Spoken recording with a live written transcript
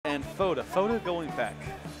and Foda. Foda going back.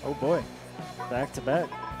 Oh boy, back to back.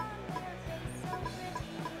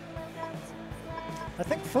 I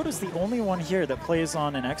think Foda's the only one here that plays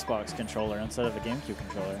on an Xbox controller instead of a GameCube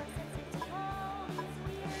controller.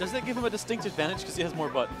 Does that give him a distinct advantage because he has more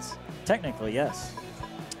buttons? Technically, yes.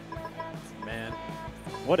 Man.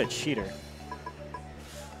 What a cheater.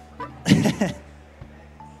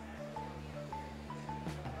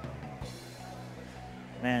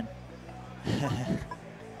 Man.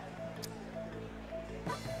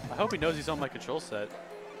 I hope he knows he's on my control set.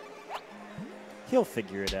 He'll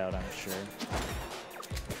figure it out, I'm sure.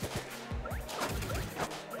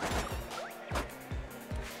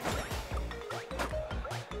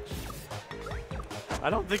 I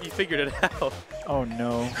don't think he figured it out. Oh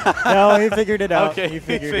no. No, he figured it out. Okay, he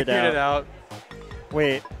figured it out.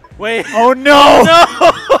 Wait. Wait. Oh no!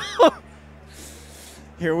 No!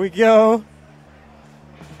 Here we go.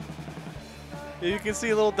 You can see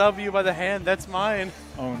a little W by the hand. That's mine.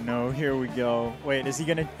 Oh no, here we go. Wait, is he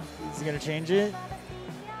gonna change it?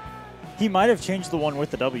 He might have changed the one with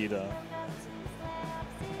the W though.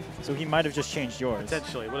 So he might have just changed yours.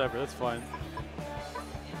 Potentially, whatever, that's fine.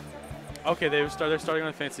 Okay, they're starting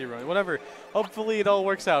on Fancy Ruin. Whatever. Hopefully it all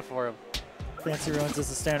works out for him. Fancy Ruins is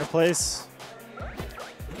the standard place.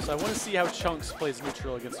 So I want to see how Chunks plays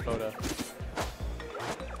neutral against Foda.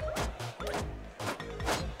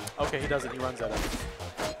 Okay, he doesn't. He runs at it.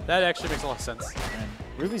 That actually makes a lot of sense. And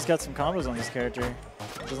Ruby's got some combos on this character.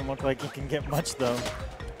 Doesn't look like he can get much though.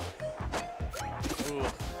 Ooh,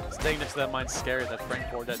 staying next to that mine's scary. That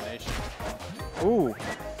Frank 4 detonation. Ooh.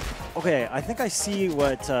 Okay, I think I see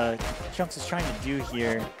what Chunks is trying to do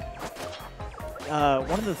here.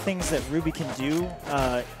 One of the things that Ruby can do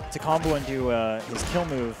to combo into his kill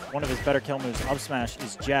move, one of his better kill moves, up smash,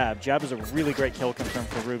 is jab. Jab is a really great kill confirm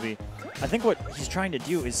for Ruby. I think what he's trying to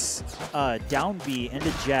do is down B into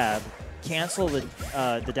jab, cancel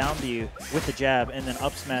the down B with the jab, and then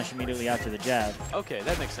up smash immediately after the jab. Okay,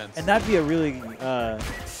 that makes sense. And that'd be a really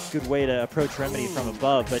good way to approach Remedy from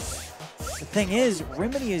above. But the thing is,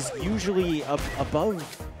 Remedy is usually above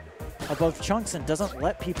Chunks and doesn't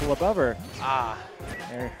let people above her. Ah,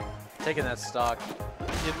 There. taking that stock.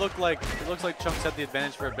 It looks like Chunks had the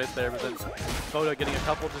advantage for a bit there, but then Foda getting a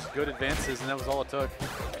couple just good advances, and that was all it took.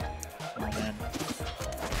 Oh man.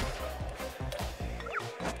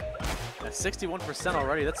 At 61%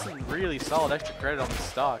 already, that's some really solid extra credit on the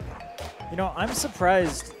stock. You know, I'm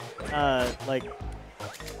surprised. Like,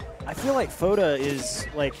 I feel like Foda is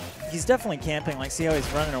like he's definitely camping. Like, see how he's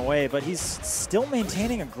running away, but he's still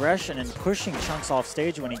maintaining aggression and pushing Chunks off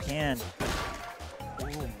stage when he can.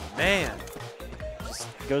 Ooh, man. Just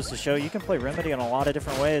goes to show you can play Remedy in a lot of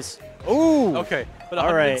different ways. Ooh. Okay, but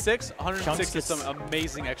All right. 106 is some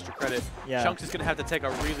amazing extra credit. Yeah. Chunks is going to have to take a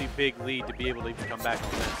really big lead to be able to even come back on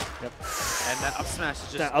this. Yep. And that up smash is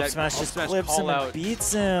just That up smash just clips him and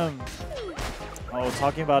beats him. Oh,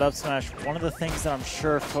 talking about up smash, one of the things that I'm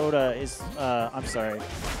sure Foda is,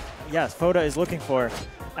 yes, Foda is looking for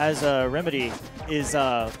as a Remedy is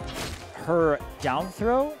her down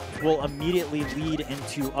throw will immediately lead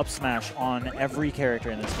into up smash on every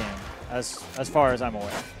character in this game, as far as I'm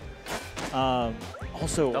aware.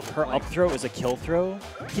 Also, her up throw is a kill throw.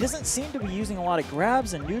 He doesn't seem to be using a lot of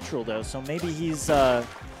grabs in neutral though, so maybe he's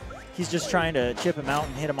just trying to chip him out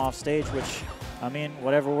and hit him off stage, which, I mean,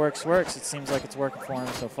 whatever works, works. It seems like it's working for him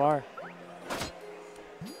so far.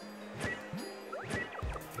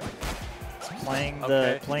 Playing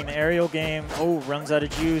the aerial game. Oh, runs out of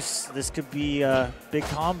juice. This could be a big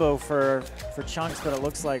combo for Chunks, but it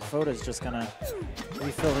looks like Foda's just gonna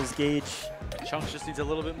refill his gauge. Chunks just needs a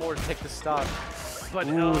little bit more to take the stock. But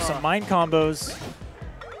ooh, some mind combos.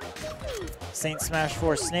 Saint Smash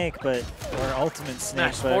 4 Snake, but or Ultimate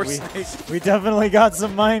Snake, but we definitely got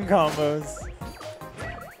some mind combos.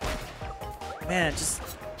 Man, just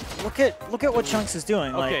look at what Chunks is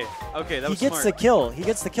doing. Okay, like, okay, that was he gets the kill. He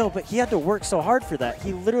gets the kill, but he had to work so hard for that.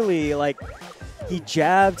 He literally he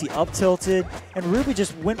jabbed, he up tilted, and Ruby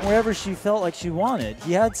just went wherever she felt like she wanted.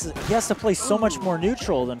 He has to play so much more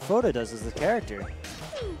neutral than Foda does as a character.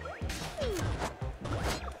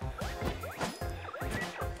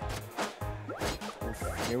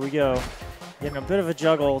 Here we go. Getting a bit of a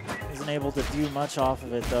juggle. Isn't able to do much off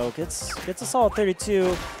of it though. Gets a solid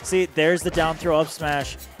 32. See, there's the down throw up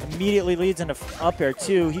smash. Immediately leads into up air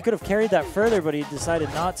too. He could have carried that further, but he decided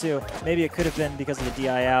not to. Maybe it could have been because of the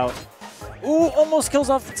DI out. Ooh, almost kills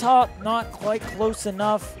off the top. Not quite close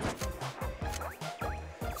enough.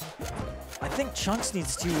 I think Chunks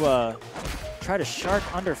needs to try to shark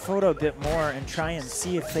under Foda a bit more and try and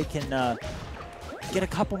see if they can get a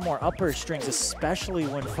couple more upper strings, especially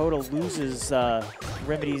when Foda loses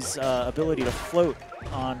Remedy's ability to float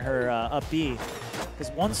on her up B.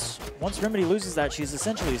 Because once Remedy loses that, she's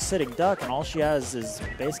essentially a sitting duck, and all she has is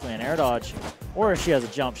basically an air dodge. Or if she has a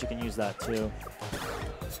jump, she can use that too.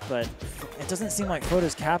 But it doesn't seem like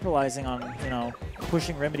Foda's capitalizing on, you know,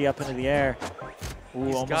 pushing Remedy up into the air.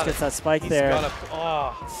 Ooh, almost gets that spike there. And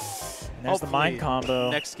there's the mind combo.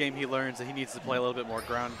 Next game he learns that he needs to play a little bit more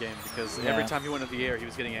ground game because every time he went into the air, he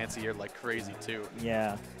was getting anti-aired like crazy too.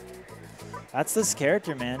 Yeah. That's this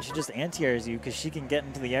character, man. She just anti-airs you because she can get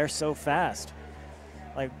into the air so fast.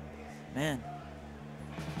 Like, man.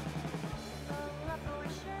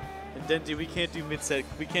 And Denji, we can't do mid-set.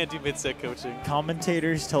 We can't do mid-set coaching.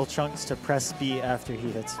 Commentators tell Chunks to press B after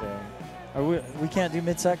he hits fair. We can't do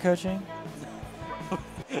mid-set coaching?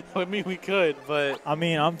 I mean, we could, but... I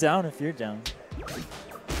mean, I'm down if you're down.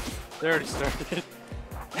 They already started.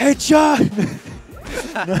 Hey, John!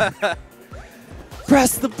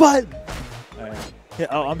 Press the button! All right. Yeah,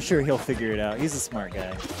 oh, I'm sure he'll figure it out. He's a smart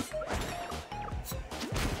guy.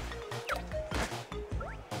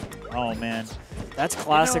 Oh, man. That's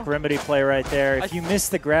classic Remedy play right there. If you miss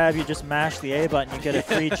the grab, you just mash the A button. You get a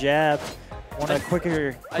free jab. One of the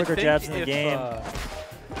quicker jabs in the game.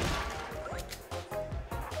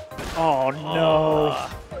 Oh, no.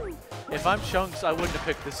 If I'm Chunks, I wouldn't have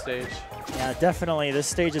picked this stage. Yeah, definitely. This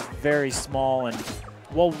stage is very small, and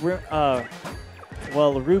well,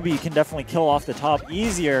 Ruby can definitely kill off the top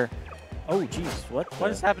easier. Oh, geez, what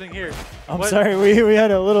is happening here? I'm sorry, we had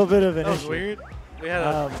a little bit of an issue. That was weird. We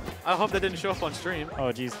had I hope that didn't show up on stream.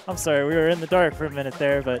 Oh, geez. I'm sorry. We were in the dark for a minute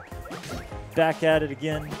there, but back at it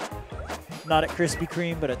again. Not at Krispy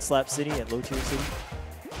Kreme, but at Slap City, at Low Tier City.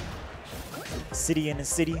 City in a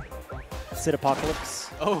city. Sid Apocalypse.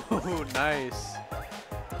 Oh, nice.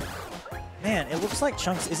 Man, it looks like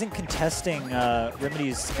Chunks isn't contesting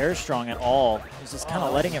Remedy's air strong at all. He's just kind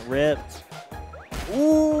of letting it rip.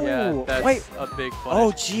 Ooh! Yeah, that's a big punish.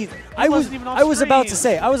 Oh, gee. I was about to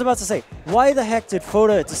say, why the heck did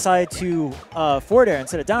Foda decide to forward air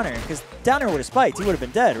instead of down air? Because down air would have spiked. He would have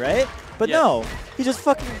been dead, right? But no, he just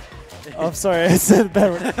fucking... Oh, I'm sorry, I said the bad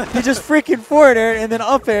word. He just freaking forward aired and then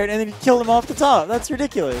up aired and then he killed him off the top. That's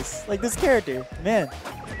ridiculous. Like, this character, man.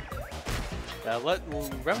 Yeah,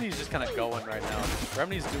 Remedy's just kind of going right now.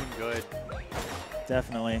 Remedy's doing good.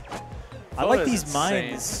 Definitely. Foda's I like these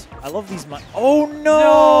insane. mines. I love these mines. Oh,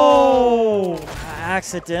 no!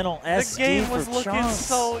 Accidental SD The game was for looking Chunks.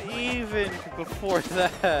 so even before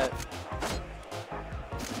that.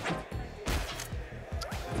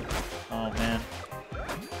 Oh, man.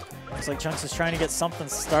 Looks like Chunks is trying to get something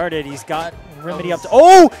started. He's got Remedy up to...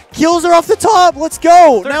 Oh! Kills her off the top! Let's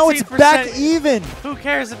go! Now it's back even! Who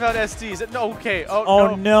cares about SDs? No, okay.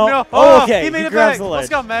 Oh, no. no. Oh, okay. He made it grabs back. the ledge. Let's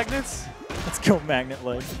go, Magnets. Let's go, Magnet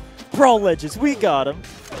Ledge. Brawl Ledges. We got him.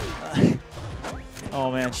 Oh,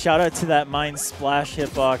 man. Shout out to that Mind Splash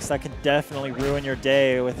hitbox. That can definitely ruin your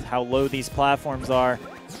day with how low these platforms are.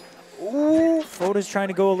 Ooh! Foda's trying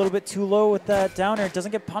to go a little bit too low with that down air.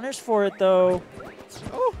 Doesn't get punished for it, though.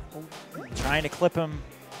 Oh. Trying to clip him.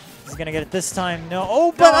 He's going to get it this time. No.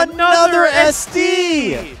 Oh, but another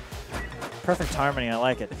SD! Perfect harmony. I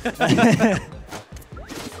like it.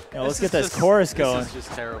 Let's get this chorus going. This is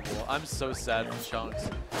just terrible. I'm so sad for Chunks.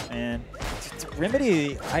 Man,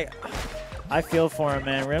 Remedy, I feel for him,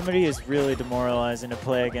 man. Remedy is really demoralizing to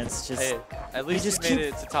play against. Just hey, at least he made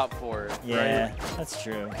it to top 4. Yeah, right? That's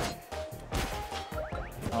true.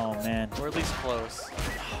 Oh, man. Or at least close.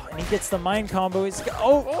 And he gets the mind combo. He's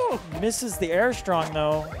misses the air strong,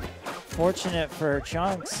 though. Fortunate for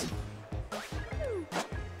Chunks.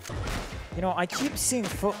 You know, I keep seeing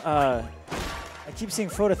Foda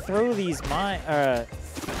throw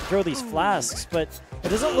these flasks, but it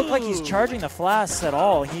doesn't look like he's charging the flasks at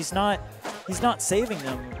all. He's not saving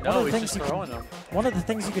them. No, he's just throwing them. One of the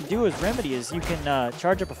things you can do as Remedy is you can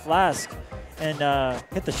charge up a flask and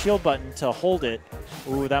hit the shield button to hold it.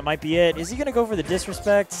 Ooh, that might be it. Is he going to go for the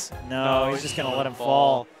disrespect? No, he's just going to let him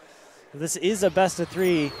fall. This is a best of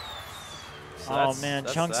 3. So oh, man.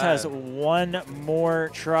 Chunks has one more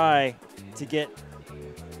try to get...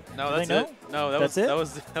 No, that's it. No, that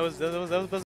was